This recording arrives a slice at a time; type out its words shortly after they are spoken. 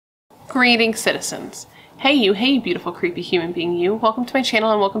Greetings, citizens. Hey you beautiful creepy human being you. Welcome to my channel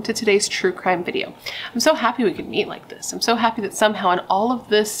and welcome to today's true crime video. I'm so happy we could meet like this. I'm so happy that somehow in all of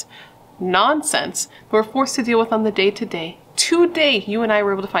this nonsense that we're forced to deal with on the day-to-day, today you and I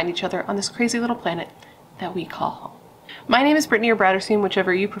were able to find each other on this crazy little planet that we call home. My name is Brittany or BRATTERSTEIN,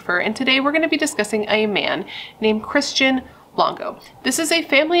 whichever you prefer, and today we're going to be discussing a man named Christian Longo. This is a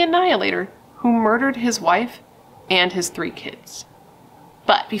family annihilator who murdered his wife and his 3 kids.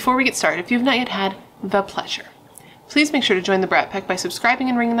 But before we get started, if you've not yet had the pleasure, please make sure to join the Brat Pack by subscribing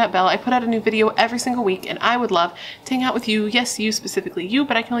and ringing that bell. I put out a new video every single week and I would love to hang out with you. Yes, you, specifically you,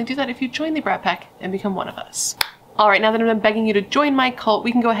 but I can only do that if you join the Brat Pack and become one of us. Alright, now that I'm begging you to join my cult,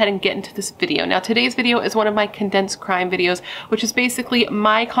 we can go ahead and get into this video. Now today's video is one of my condensed crime videos, which is basically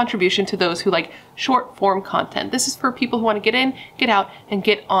my contribution to those who like short form content. This is for people who want to get in, get out, and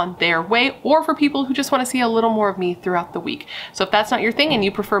get on their way, or for people who just want to see a little more of me throughout the week. So if that's not your thing and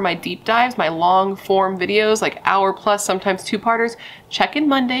you prefer my deep dives, my long form videos, like hour plus, sometimes 2-parters, check in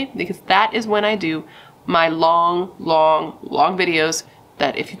Monday, because that is when I do my long videos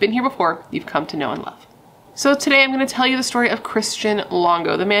that if you've been here before, you've come to know and love. So today I'm going to tell you the story of Christian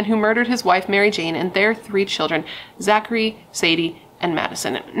Longo, the man who murdered his wife Mary Jane and their 3 children, Zachary, Sadie, and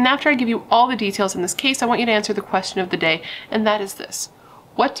Madison. And after I give you all the details in this case, I want you to answer the question of the day, and that is this.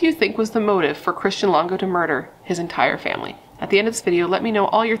 What do you think was the motive for Christian Longo to murder his entire family? At the end of this video, let me know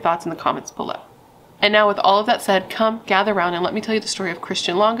all your thoughts in the comments below. And now with all of that said, come gather around and let me tell you the story of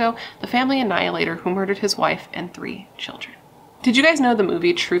Christian Longo, the family annihilator who murdered his wife and 3 children. Did you guys know the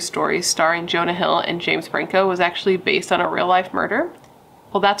movie True Stories starring Jonah Hill and James Franco was actually based on a real-life murder?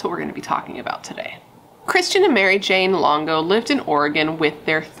 Well, that's what we're going to be talking about today. Christian and Mary Jane Longo lived in Oregon with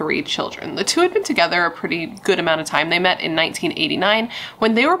their 3 children. The 2 had been together a pretty good amount of time. They met in 1989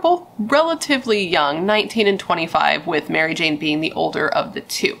 when they were both relatively young, 19 and 25, with Mary Jane being the older of the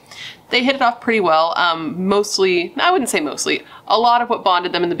 2. They hit it off pretty well. Mostly, I wouldn't say mostly, a lot of what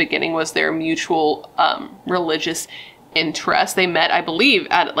bonded them in the beginning was their mutual religious interest. They met, I believe,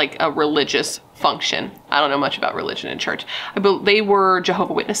 at like a religious function. I don't know much about religion in church. They were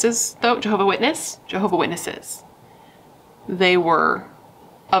Jehovah's Witnesses, though. Jehovah's Witnesses. They were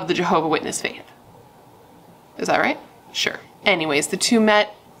of the Jehovah's Witness faith. Is that right? Sure. Anyways, the 2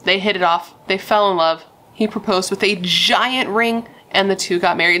 met, they hit it off, they fell in love. He proposed with a giant ring and the 2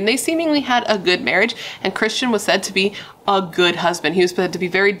 got married, and they seemingly had a good marriage, and Christian was said to be a good husband. He was said to be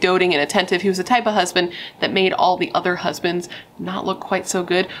very doting and attentive. He was the type of husband that made all the other husbands not look quite so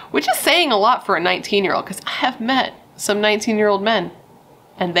good, which is saying a lot for a 19-year-old, because I have met some 19-year-old men,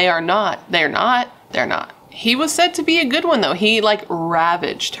 and they're not. He was said to be a good one, though. He, like,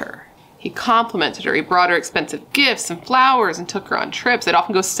 ravaged her. He complimented her. He brought her expensive gifts and flowers and took her on trips. They'd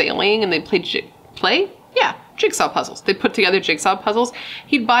often go sailing, and they'd play jigsaw puzzles. They'd put together jigsaw puzzles.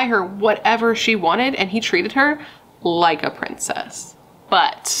 He'd buy her whatever she wanted, and he treated her like a princess.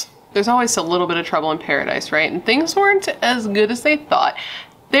 But there's always a little bit of trouble in paradise, right? And things weren't as good as they thought.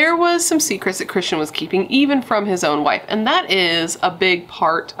 There was some secrets that Christian was keeping, even from his own wife, and that is a big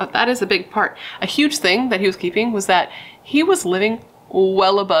part. A huge thing that he was keeping was that he was living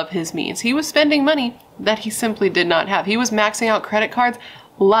well above his means. He was spending money that he simply did not have. He was maxing out credit cards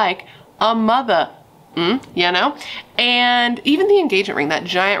like a mother. You know? And even the engagement ring, that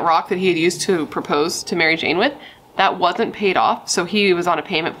giant rock that he had used to propose to Mary Jane with, that wasn't paid off. So he was on a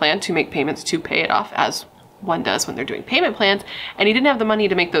payment plan to make payments to pay it off, as one does when they're doing payment plans, and he didn't have the money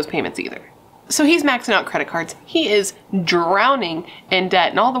to make those payments either. So he's maxing out credit cards. He is drowning in debt,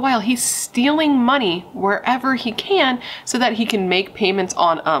 and all the while he's stealing money wherever he can so that he can make payments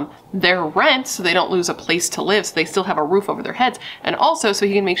on their rent so they don't lose a place to live, so they still have a roof over their heads, and also so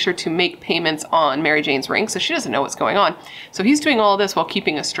he can make sure to make payments on Mary Jane's ring so she doesn't know what's going on. So he's doing all this while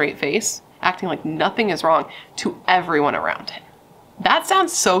keeping a straight face, acting like nothing is wrong to everyone around him. That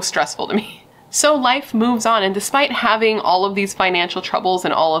sounds so stressful to me. So life moves on, and despite having all of these financial troubles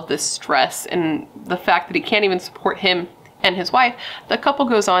and all of this stress and the fact that he can't even support him and his wife, the couple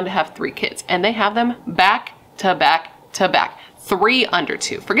goes on to have 3 kids, and they have them back to back to back. 3 under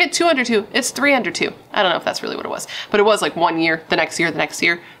 2. Forget 2 under 2, it's 3 under 2. I don't know if that's really what it was, but it was like 1 year, the next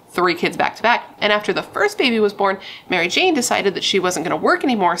year, 3 kids back to back. And after the first baby was born, Mary Jane decided that she wasn't going to work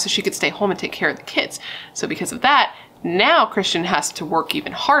anymore so she could stay home and take care of the kids. So because of that, now Christian has to work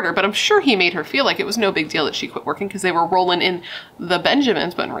even harder, but I'm sure he made her feel like it was no big deal that she quit working because they were rolling in the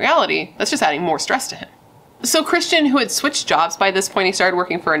Benjamins, but in reality, that's just adding more stress to him. So Christian, who had switched jobs by this point, he started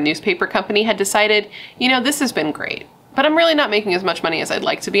working for a newspaper company, had decided, you know, this has been great. but I'm really not making as much money as I'd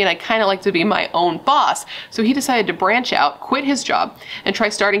like to be, and I kind of like to be my own boss. So he decided to branch out, quit his job, and try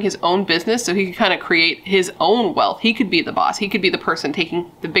starting his own business so he could kind of create his own wealth. He could be the boss. He could be the person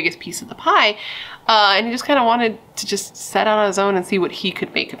taking the biggest piece of the pie. And he just kind of wanted to just set out on his own and see what he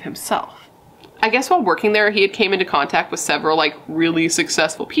could make of himself. I guess while working there, he had came into contact with several like really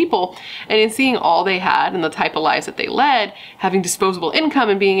successful people, and in seeing all they had and the type of lives that they led, having disposable income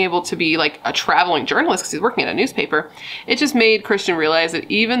and being able to be like a traveling journalist because he's working at a newspaper, it just made Christian realize that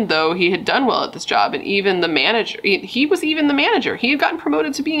even though he had done well at this job and even the manager, he was even the manager, he had gotten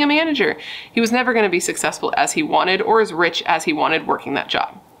promoted to being a manager, he was never going to be successful as he wanted or as rich as he wanted working that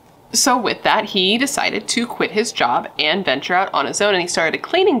job. So with that, he decided to quit his job and venture out on his own, and he started a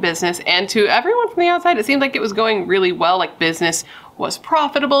cleaning business, and to everyone from the outside, it seemed like it was going really well, like business was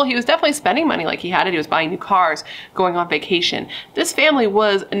profitable. He was definitely spending money like he had it. He was buying new cars, going on vacation. This family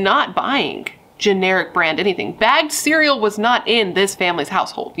was not buying generic brand anything. Bagged cereal was not in this family's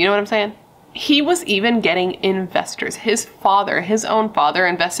household. You know what I'm saying? He was even getting investors. His father, his own father,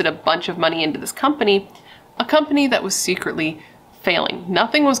 invested a bunch of money into this company, a company that was secretly failing.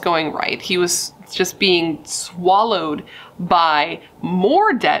 Nothing was going right. He was just being swallowed by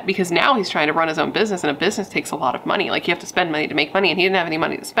more debt because now he's trying to run his own business, and a business takes a lot of money. Like, you have to spend money to make money, and he didn't have any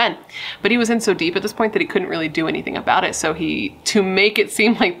money to spend. But he was in so deep at this point that he couldn't really do anything about it. So to make it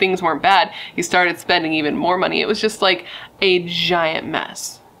seem like things weren't bad, he started spending even more money. It was just like a giant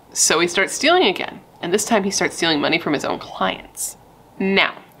mess. So he starts stealing again. And this time he starts stealing money from his own clients.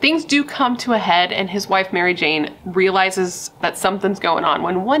 Now, things do come to a head, and his wife, Mary Jane, realizes that something's going on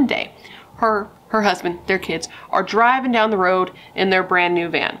when one day her husband, their kids, are driving down the road in their brand new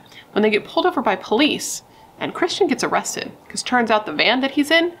van when they get pulled over by police, and Christian gets arrested because turns out the van that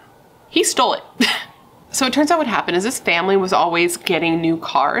he's in, he stole it. So it turns out what happened is this family was always getting new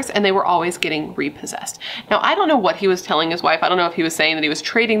cars, and they were always getting repossessed. Now, I don't know what he was telling his wife. I don't know if he was saying that he was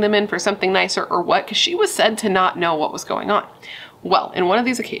trading them in for something nicer or what, because she was said to not know what was going on. Well, in one of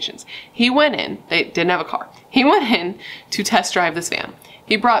these occasions, he went in, they didn't have a car, he went in to test drive this van.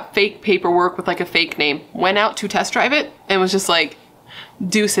 He brought fake paperwork with like a fake name, went out to test drive it, and was just like,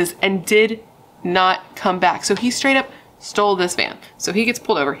 deuces, and did not come back. So he straight up stole this van. So he gets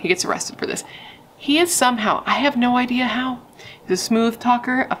pulled over, he gets arrested for this. He is somehow, I have no idea how, he's a smooth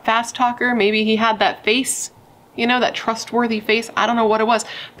talker, a fast talker, maybe he had that face, you know, that trustworthy face. I don't know what it was,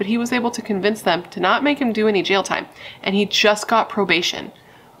 but he was able to convince them to not make him do any jail time. And he just got probation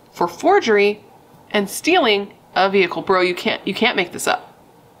for forgery and stealing a vehicle. Bro, you can't make this up.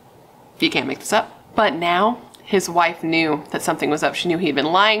 You can't make this up. But now his wife knew that something was up. She knew he had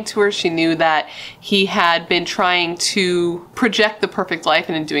been lying to her. She knew that he had been trying to project the perfect life,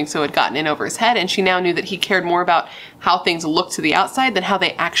 and in doing so had gotten in over his head. And she now knew that he cared more about how things looked to the outside than how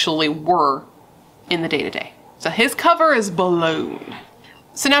they actually were in the day-to-day. So his cover is blown.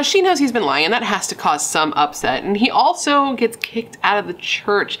 So now she knows he's been lying, and that has to cause some upset. And he also gets kicked out of the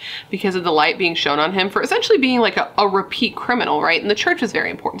church because of the light being shown on him for essentially being like a repeat criminal, right? And the church was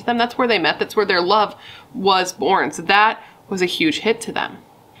very important to them. That's where they met. That's where their love was born. So that was a huge hit to them.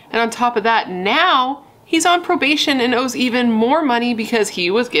 And on top of that, now he's on probation and owes even more money because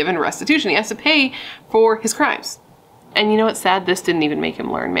he was given restitution. He has to pay for his crimes. And you know what's sad? This didn't even make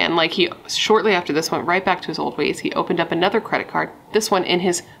him learn, man. Like, he, shortly after this, went right back to his old ways. He opened up another credit card, this one in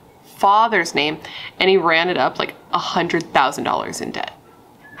his father's name, and he ran it up like $100,000 in debt.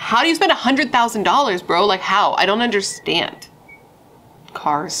 How do you spend $100,000, bro? Like, how? I don't understand.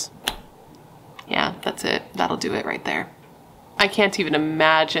 Cars. Yeah, that's it. That'll do it right there. I can't even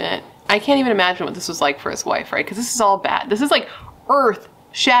imagine what this was like for his wife, right? Because this is all bad. This is like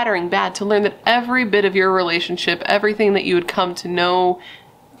earth-shattering bad to learn that every bit of your relationship, everything that you had come to know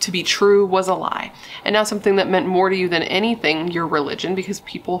to be true was a lie. And now something that meant more to you than anything, your religion, because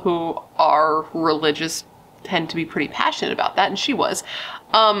people who are religious tend to be pretty passionate about that, and she was.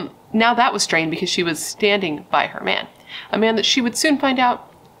 Now that was strained because she was standing by her man. A man that she would soon find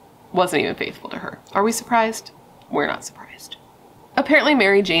out wasn't even faithful to her. Are we surprised? We're not surprised. Apparently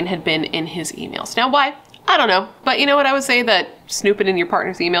Mary Jane had been in his emails. Now why? I don't know. But you know what? I would say that snooping in your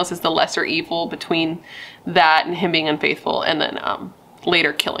partner's emails is the lesser evil between that and him being unfaithful and then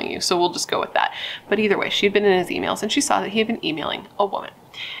later killing you. So we'll just go with that. But either way, she'd been in his emails and she saw that he had been emailing a woman.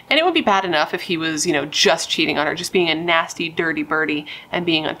 And it would be bad enough if he was, you know, just cheating on her, just being a nasty, dirty birdie and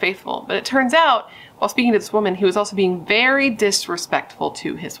being unfaithful. But it turns out, while speaking to this woman, he was also being very disrespectful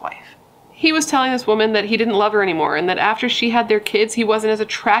to his wife. he was telling this woman that he didn't love her anymore, and that after she had their kids, he wasn't as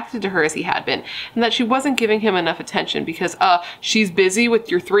attracted to her as he had been, and that she wasn't giving him enough attention because, she's busy with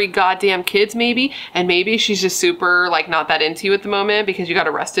your 3 goddamn kids maybe, and maybe she's just super, like, not that into you at the moment because you got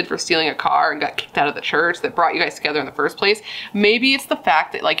arrested for stealing a car and got kicked out of the church that brought you guys together in the first place. Maybe it's the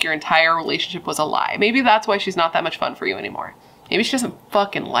fact that, like, your entire relationship was a lie. Maybe that's why she's not that much fun for you anymore. Maybe she doesn't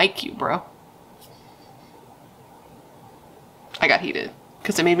fucking like you, bro. I got heated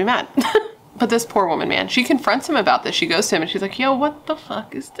because it made me mad. But this poor woman, man, she confronts him about this. She goes to him and she's like, yo, what the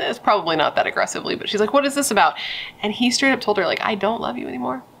fuck is this? Probably not that aggressively, but she's like, what is this about? And he straight up told her, like, I don't love you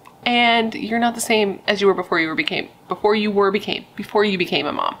anymore. And you're not the same as you were before you became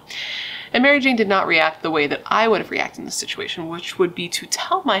a mom. And Mary Jane did not react the way that I would have reacted in this situation, which would be to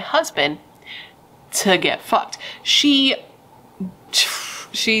tell my husband to get fucked. She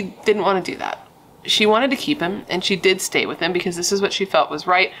didn't want to do that. She wanted to keep him, and she did stay with him because this is what she felt was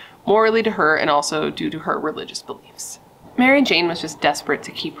right morally to her and also due to her religious beliefs. Mary Jane was just desperate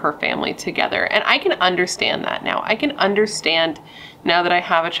to keep her family together, and I can understand that now. I can understand now that I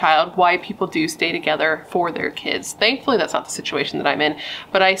have a child why people do stay together for their kids. Thankfully, that's not the situation that I'm in,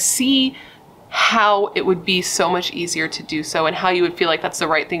 but I see how it would be so much easier to do so and how you would feel like that's the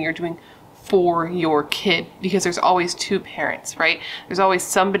right thing you're doing for your kid, because there's always 2 parents, right? There's always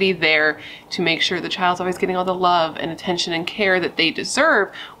somebody there to make sure the child's always getting all the love and attention and care that they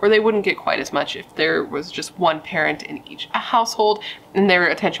deserve, or they wouldn't get quite as much if there was just 1 parent in each household, and their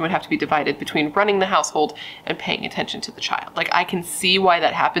attention would have to be divided between running the household and paying attention to the child. Like, I can see why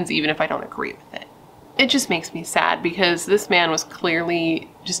that happens even if I don't agree with it. It just makes me sad because this man was clearly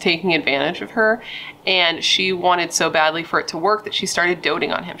just taking advantage of her, and she wanted so badly for it to work that she started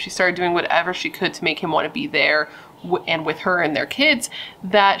doting on him. She started doing whatever she could to make him want to be there and with her and their kids,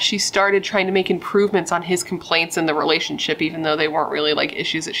 that she started trying to make improvements on his complaints in the relationship, even though they weren't really like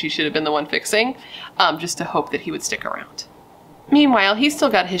issues that she should have been the one fixing, just to hope that he would stick around. Meanwhile, he's still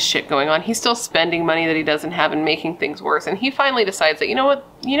got his shit going on. He's still spending money that he doesn't have and making things worse. And he finally decides that, you know what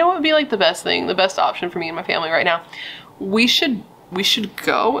would be like the best thing, the best option for me and my family right now? We should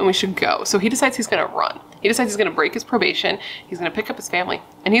go, and we should go. So he decides he's going to run. He decides he's going to break his probation. He's going to pick up his family,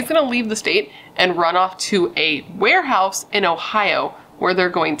 and he's going to leave the state and run off to a warehouse in Ohio where they're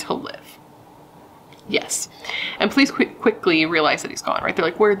going to live. Yes. And police quickly realize that he's gone, right? They're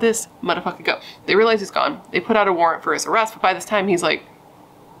like, where'd this motherfucker go? They realize he's gone. They put out a warrant for his arrest, but by this time he's like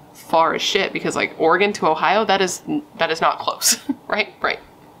far as shit, because like Oregon to Ohio, that is not close, right? Right.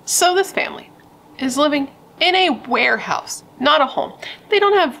 So this family is living in a warehouse, not a home. They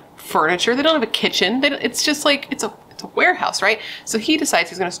don't have furniture. They don't have a kitchen. It's just like, it's a warehouse, right? So he decides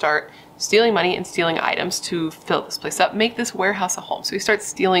he's going to start stealing money and stealing items to fill this place up, make this warehouse a home. So he starts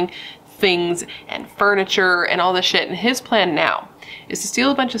stealing things and furniture and all this shit, and his plan now is to steal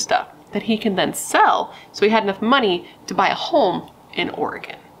a bunch of stuff that he can then sell so he had enough money to buy a home in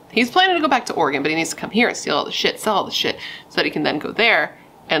Oregon. He's planning to go back to Oregon, but he needs to come here and steal all the shit, sell all the shit, so that he can then go there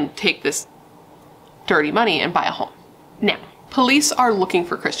and take this dirty money and buy a home. Now, police are looking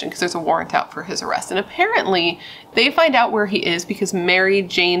for Christian because there's a warrant out for his arrest, and apparently they find out where he is because Mary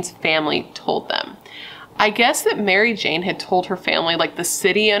Jane's family told them. I guess that Mary Jane had told her family like the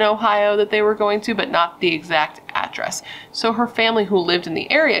city in Ohio that they were going to, but not the exact address. So her family, who lived in the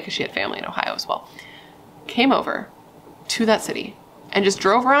area, because she had family in Ohio as well, came over to that city and just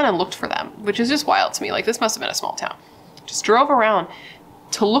drove around and looked for them, which is just wild to me. Like, this must have been a small town. Just drove around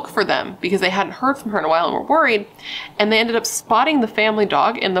to look for them because they hadn't heard from her in a while and were worried. And they ended up spotting the family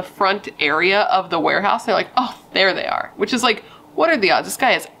dog in the front area of the warehouse. They're like, oh, there they are, which is like, what are the odds? This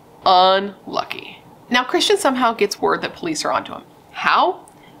guy is unlucky. Now, Christian somehow gets word that police are onto him. How?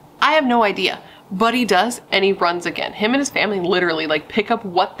 I have no idea, but he does, and he runs again. Him and his family literally like pick up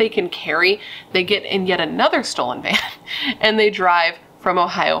what they can carry. They get in yet another stolen van, and they drive from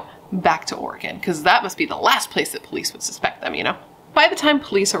Ohio back to Oregon, because that must be the last place that police would suspect them, you know? By the time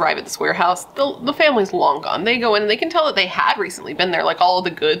police arrive at this warehouse, the family's long gone. They go in and they can tell that they had recently been there, like all of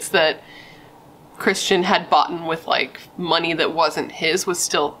the goods that Christian had bought with like money that wasn't his was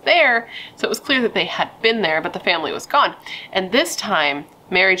still there. So it was clear that they had been there, but the family was gone. And this time,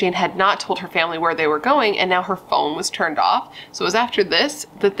 Mary Jane had not told her family where they were going, and now her phone was turned off. So it was after this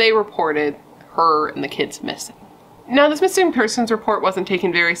that they reported her and the kids missing. Now, this missing persons report wasn't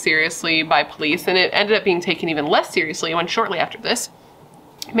taken very seriously by police, and it ended up being taken even less seriously when shortly after this,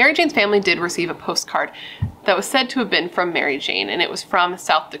 Mary Jane's family did receive a postcard that was said to have been from Mary Jane, and it was from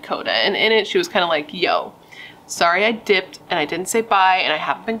South Dakota. And in it, she was kind of like, yo, sorry I dipped and I didn't say bye and I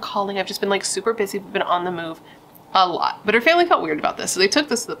haven't been calling. I've just been like super busy. We've been on the move a lot. But her family felt weird about this. So they took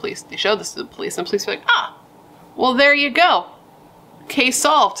this to the police. They showed this to the police, and the police were like, ah, well, there you go. Case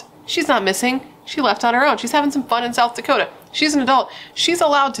solved. She's not missing. She left on her own. She's having some fun in South Dakota. She's an adult. She's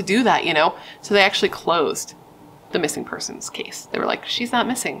allowed to do that, you know? So they actually closed the missing persons case. They were like, she's not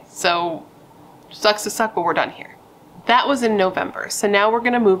missing. So sucks to suck, but we're done here. That was in November. So now we're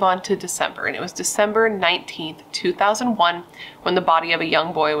going to move on to December. And it was December 19th, 2001, when the body of a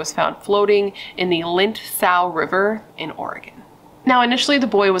young boy was found floating in the Lint-Sow River in Oregon. Now, initially the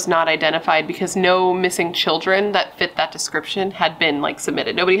boy was not identified because no missing children that fit that description had been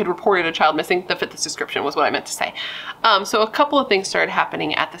submitted. Nobody had reported a child missing that fit this description was what I meant to say. So a couple of things started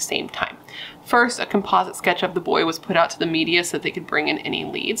happening at the same time. First, a composite sketch of the boy was put out to the media so that they could bring in any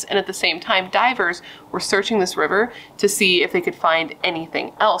leads. And at the same time, divers were searching this river to see if they could find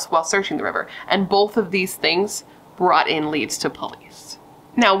anything else while searching the river. And both of these things brought in leads to police.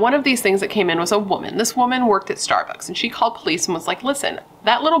 Now, one of these things that came in was a woman. This woman worked at Starbucks, and she called police and was like, listen,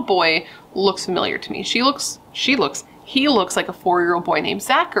 that little boy looks familiar to me. He looks like a 4-year-old boy named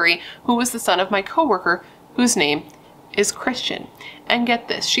Zachary, who was the son of my coworker, whose name is Christian. And get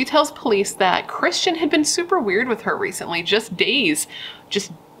this, she tells police that Christian had been super weird with her recently, just days,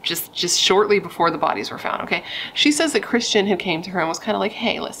 just shortly before the bodies were found, okay? She says that Christian had came to her and was kind of like,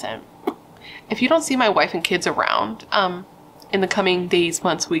 hey, listen, if you don't see my wife and kids around, in the coming days,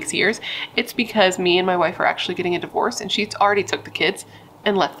 months, weeks, years, it's because me and my wife are actually getting a divorce and she's already took the kids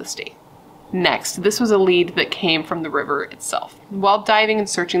and left the state. Next, this was a lead that came from the river itself. While diving and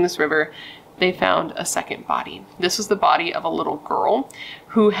searching this river, they found a second body. This was the body of a little girl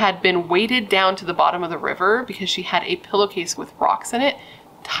who had been weighted down to the bottom of the river because she had a pillowcase with rocks in it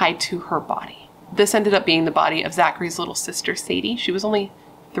tied to her body. This ended up being the body of Zachary's little sister, Sadie. She was only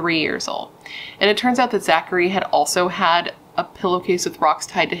 3 years old. And it turns out that Zachary had also had a pillowcase with rocks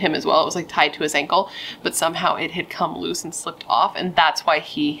tied to him as well. It was tied to his ankle, but somehow it had come loose and slipped off, and that's why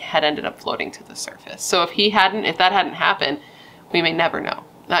he had ended up floating to the surface. So if that hadn't happened, we may never know.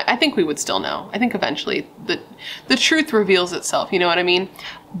 I think we would still know. I think eventually the truth reveals itself, you know what I mean?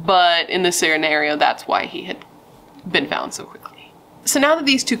 But in this scenario, that's why he had been found so quickly. So now that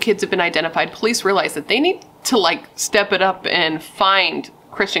these two kids have been identified, police realize that they need to step it up and find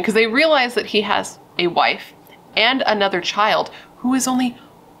Christian, because they realize that he has a wife and another child who is only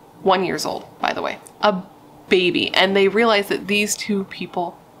 1 year old, by the way, a baby. And they realize that these two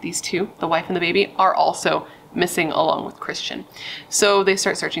people, the wife and the baby, are also missing along with Christian. So they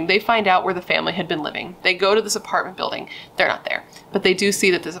start searching. They find out where the family had been living. They go to this apartment building. They're not there, but they do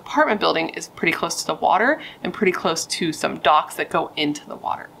see that this apartment building is pretty close to the water and pretty close to some docks that go into the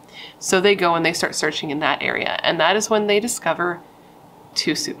water. So they go and they start searching in that area. And that is when they discover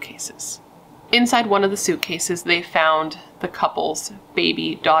 2 suitcases. Inside one of the suitcases, they found the couple's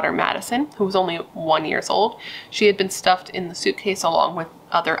baby daughter, Madison, who was only 1 year old. She had been stuffed in the suitcase along with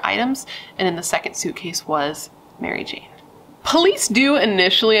other items, and in the second suitcase was Mary Jane. Police do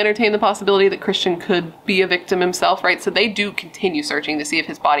initially entertain the possibility that Christian could be a victim himself, right? So they do continue searching to see if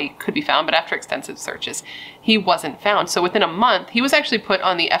his body could be found, but after extensive searches, he wasn't found. So within a month, he was actually put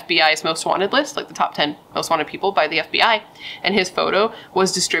on the FBI's most wanted list, the top 10 most wanted people by the FBI, and his photo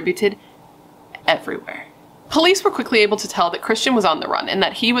was distributed everywhere. Police were quickly able to tell that Christian was on the run and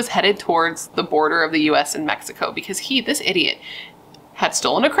that he was headed towards the border of the US and Mexico because this idiot, had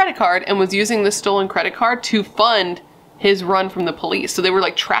stolen a credit card and was using this stolen credit card to fund his run from the police. So they were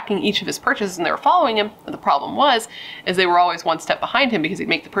tracking each of his purchases and they were following him. And the problem was they were always one step behind him because he'd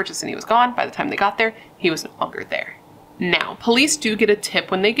make the purchase and he was gone. By the time they got there, he was no longer there. Now, police do get a tip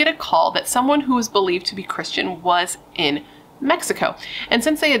when they get a call that someone who was believed to be Christian was in Mexico. And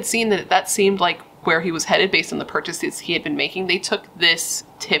since they had seen that seemed like where he was headed based on the purchases he had been making, they took this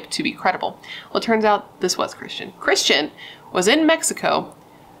tip to be credible. Well, it turns out this was Christian. Christian was in Mexico,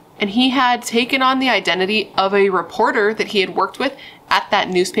 and he had taken on the identity of a reporter that he had worked with at that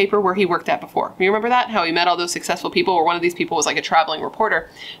newspaper where he worked at before. You remember that? How he met all those successful people, where one of these people was a traveling reporter.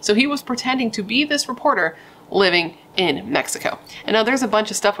 So he was pretending to be this reporter living in Mexico. And now there's a bunch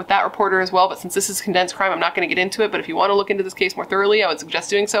of stuff with that reporter as well, but since this is condensed crime, I'm not going to get into it. But if you want to look into this case more thoroughly, I would suggest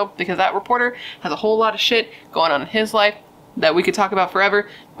doing so, because that reporter has a whole lot of shit going on in his life that we could talk about forever,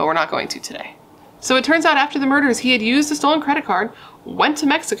 but we're not going to today. So it turns out after the murders, he had used a stolen credit card, went to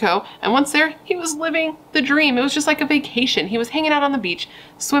Mexico, and once there, he was living the dream. It was just like a vacation. He was hanging out on the beach,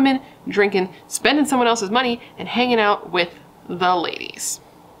 swimming, drinking, spending someone else's money, and hanging out with the ladies.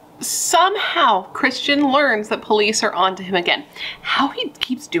 Somehow, Christian learns that police are onto him again. How he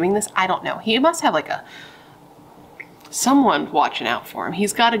keeps doing this, I don't know. He must have someone watching out for him.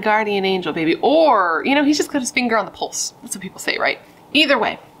 He's got a guardian angel, baby. Or, he's just got his finger on the pulse. That's what people say, right? Either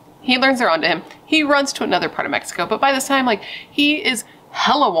way, he learns they're onto him. He runs to another part of Mexico, but by this time, he is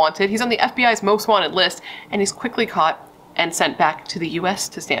hella wanted. He's on the FBI's most wanted list, and he's quickly caught and sent back to the US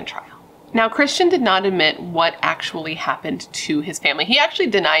to stand trial. Now, Christian did not admit what actually happened to his family. He actually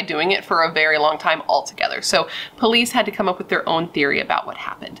denied doing it for a very long time altogether. So police had to come up with their own theory about what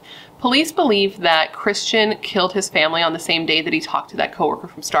happened. Police believe that Christian killed his family on the same day that he talked to that coworker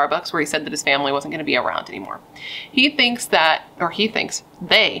from Starbucks where he said that his family wasn't going to be around anymore. They think that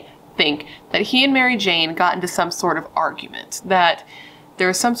he and Mary Jane got into some sort of argument, that there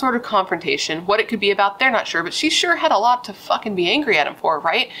was some sort of confrontation. What it could be about, they're not sure, but she sure had a lot to fucking be angry at him for,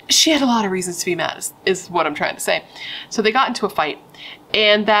 right? She had a lot of reasons to be mad, is what I'm trying to say. So they got into a fight,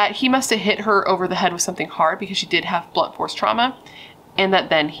 and that he must have hit her over the head with something hard because she did have blunt force trauma, and that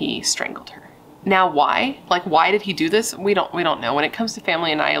then he strangled her. Now, why? Like, why did he do this? We don't know. When it comes to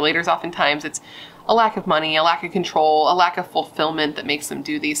family annihilators, oftentimes it's a lack of money, a lack of control, a lack of fulfillment that makes them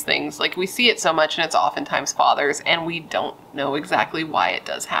do these things. Like, we see it so much, and it's oftentimes fathers, and we don't know exactly why it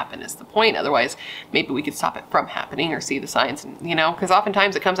does happen is the point. Otherwise, maybe we could stop it from happening or see the signs, and, you know, because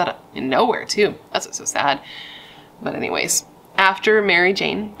oftentimes it comes out of nowhere too. That's what's so sad. But anyways, after Mary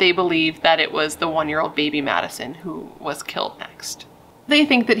Jane, they believe that it was the 1-year-old baby Madison who was killed next. They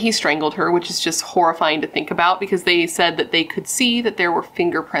think that he strangled her, which is just horrifying to think about because they said that they could see that there were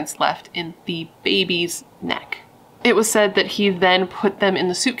fingerprints left in the baby's neck. It was said that he then put them in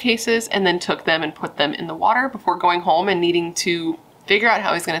the suitcases and then took them and put them in the water before going home and needing to figure out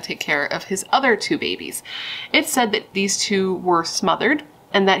how he's going to take care of his other 2 babies. It's said that these 2 were smothered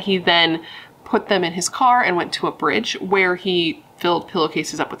and that he then put them in his car and went to a bridge where he filled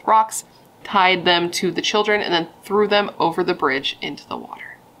pillowcases up with rocks, tied them to the children, and then threw them over the bridge into the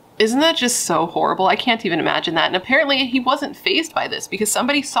water. Isn't that just so horrible? I can't even imagine that. And apparently he wasn't fazed by this because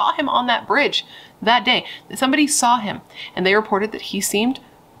somebody saw him on that bridge that day. Somebody saw him and they reported that he seemed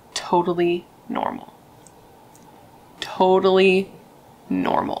totally normal. Totally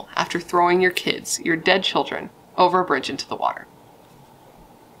normal after throwing your kids, your dead children, over a bridge into the water.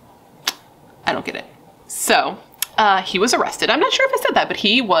 I don't get it. So he was arrested. I'm not sure if I said that, but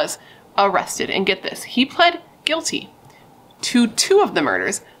he was arrested, and get this, he pled guilty to 2 of the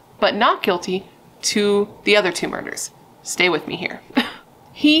murders, but not guilty to the other 2 murders. Stay with me here.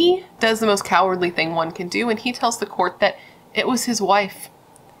 He does the most cowardly thing one can do, and he tells the court that it was his wife.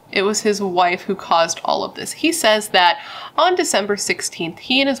 It was his wife who caused all of this. He says that on December 16th,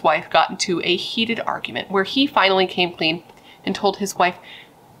 he and his wife got into a heated argument where he finally came clean and told his wife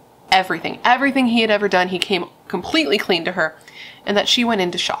everything. Everything he had ever done, he came completely clean to her, and that she went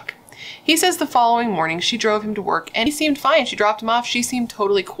into shock. He says the following morning she drove him to work and he seemed fine. She dropped him off. She seemed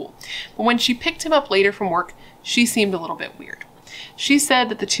totally cool. But when she picked him up later from work, she seemed a little bit weird. She said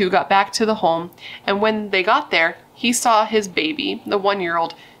that the 2 got back to the home, and when they got there, he saw his baby, the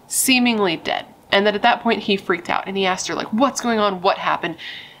 1-year-old, seemingly dead. And that at that point he freaked out and he asked her, like, what's going on? What happened?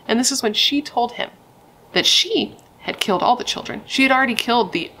 And this is when she told him that she had killed all the children. She had already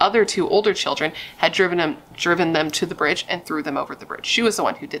killed the other 2 older children, had driven them to the bridge and threw them over the bridge. She was the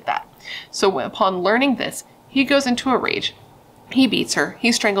one who did that. So upon learning this, he goes into a rage. He beats her,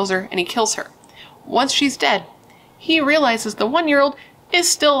 he strangles her, and he kills her. Once she's dead, he realizes the 1-year-old is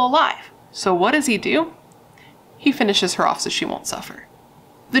still alive. So what does he do? He finishes her off so she won't suffer.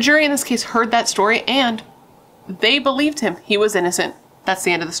 The jury in this case heard that story and they believed him. He was innocent. That's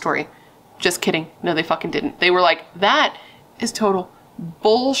the end of the story. Just kidding. No, they fucking didn't. They were like, that is total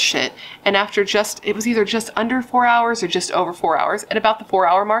bullshit. And after it was either just under 4 hours or just over 4 hours. At about the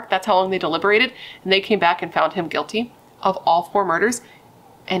 4-hour mark, that's how long they deliberated. And they came back and found him guilty of all 4 murders.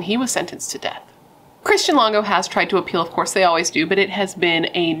 And he was sentenced to death. Christian Longo has tried to appeal, of course they always do, but it has been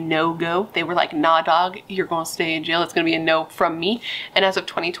a no-go. They were like, nah dog, you're going to stay in jail. It's going to be a no from me. And as of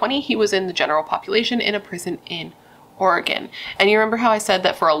 2020, he was in the general population in a prison in Oregon. And you remember how I said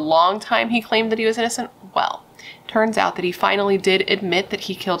that for a long time he claimed that he was innocent? Well, turns out that he finally did admit that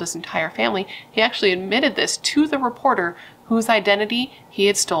he killed his entire family. He actually admitted this to the reporter whose identity he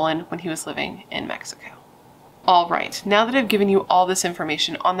had stolen when he was living in Mexico. All right, now that I've given you all this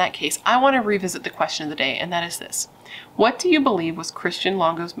information on that case, I want to revisit the question of the day, and that is this. What do you believe was Christian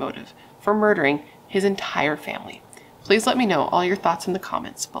Longo's motive for murdering his entire family? Please let me know all your thoughts in the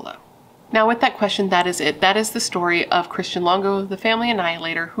comments below. Now with that question, that is it. That is the story of Christian Longo, the family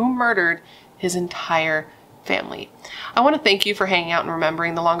annihilator who murdered his entire family. I want to thank you for hanging out and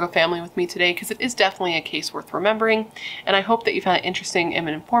remembering the Longo family with me today because it is definitely a case worth remembering, and I hope that you found it interesting and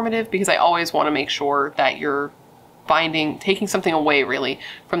informative because I always want to make sure that you're taking something away really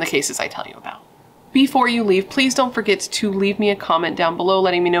from the cases I tell you about. Before you leave, please don't forget to leave me a comment down below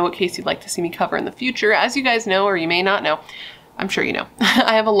letting me know what case you'd like to see me cover in the future. As you guys know, or you may not know, I'm sure you know,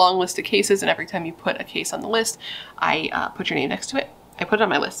 I have a long list of cases, and every time you put a case on the list, I put your name next to it. I put it on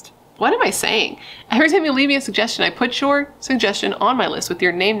my list. What am I saying? Every time you leave me a suggestion, I put your suggestion on my list with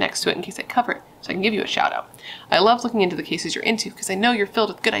your name next to it in case I cover it, so I can give you a shout out. I love looking into the cases you're into because I know you're filled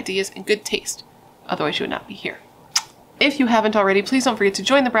with good ideas and good taste. Otherwise you would not be here. If you haven't already, please don't forget to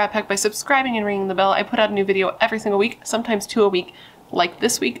join the Brat Pack by subscribing and ringing the bell. I put out a new video every single week, sometimes 2 a week, like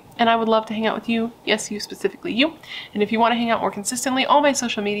this week, and I would love to hang out with you. Yes, you, specifically you. And if you want to hang out more consistently, all my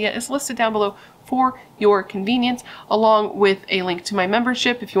social media is listed down below for your convenience, along with a link to my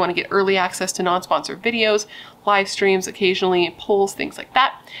membership if you want to get early access to non-sponsored videos, live streams, occasionally polls, things like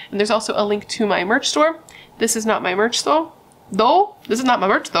that. And there's also a link to my merch store. This is not my merch though. This is not my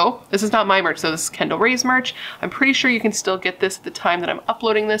merch though. This is not my merch though. This is Kendall Ray's merch. I'm pretty sure you can still get this at the time that I'm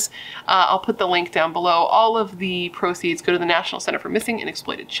uploading this. I'll put the link down below. All of the proceeds go to the National Center for Missing and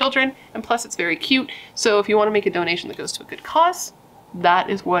Exploited Children, and plus it's very cute. So if you want to make a donation that goes to a good cause, that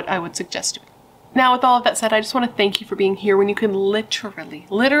is what I would suggest doing. Now, with all of that said, I just want to thank you for being here when you can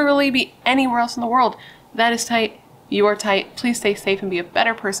literally be anywhere else in the world. That is tight. You are tight. Please stay safe and be a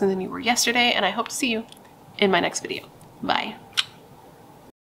better person than you were yesterday, and I hope to see you in my next video. Bye.